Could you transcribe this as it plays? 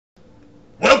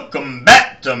Welcome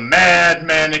back to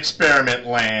Madman Experiment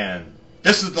Land.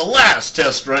 This is the last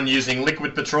test run using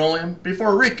liquid petroleum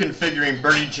before reconfiguring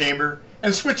burning chamber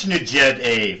and switching to Jet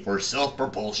A for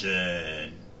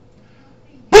self-propulsion.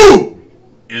 Boo!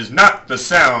 Is not the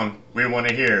sound we want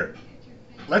to hear.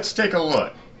 Let's take a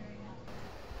look.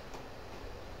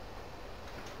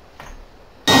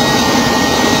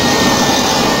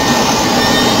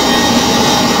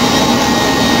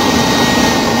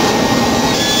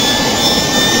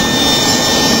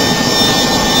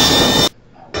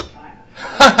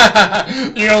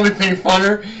 The only thing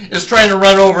funner is trying to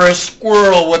run over a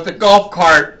squirrel with the golf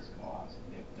cart.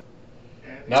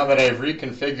 Now that I've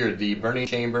reconfigured the burning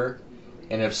chamber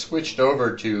and have switched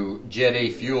over to Jet A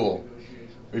fuel,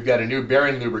 we've got a new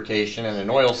bearing lubrication and an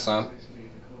oil sump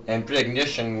and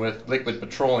pre-ignition with liquid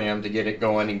petroleum to get it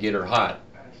going and get her hot.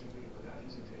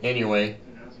 Anyway,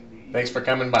 thanks for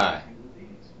coming by.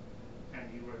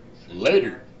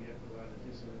 Later.